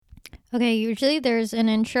Okay, usually there's an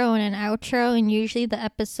intro and an outro, and usually the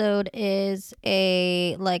episode is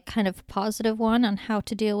a like kind of positive one on how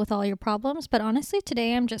to deal with all your problems. But honestly,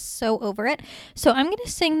 today I'm just so over it. So I'm gonna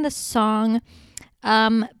sing the song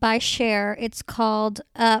by Cher. It's called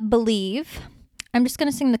Believe. I'm just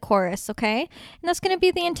gonna sing the chorus, okay? And that's gonna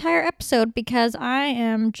be the entire episode because I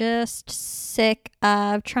am just sick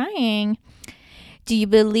of trying. Do you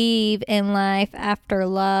believe in life after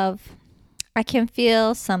love? I can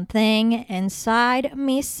feel something inside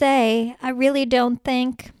me say, I really don't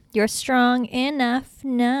think you're strong enough.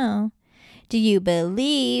 No. Do you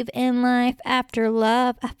believe in life after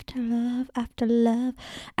love, after love, after love?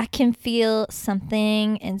 I can feel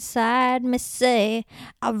something inside me say,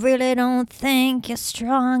 I really don't think you're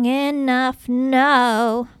strong enough.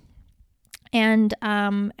 No. And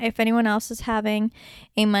if anyone else is having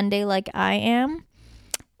a Monday like I am,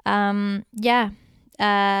 yeah,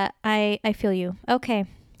 I feel you. Okay,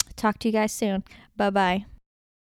 talk to you guys soon. Bye bye.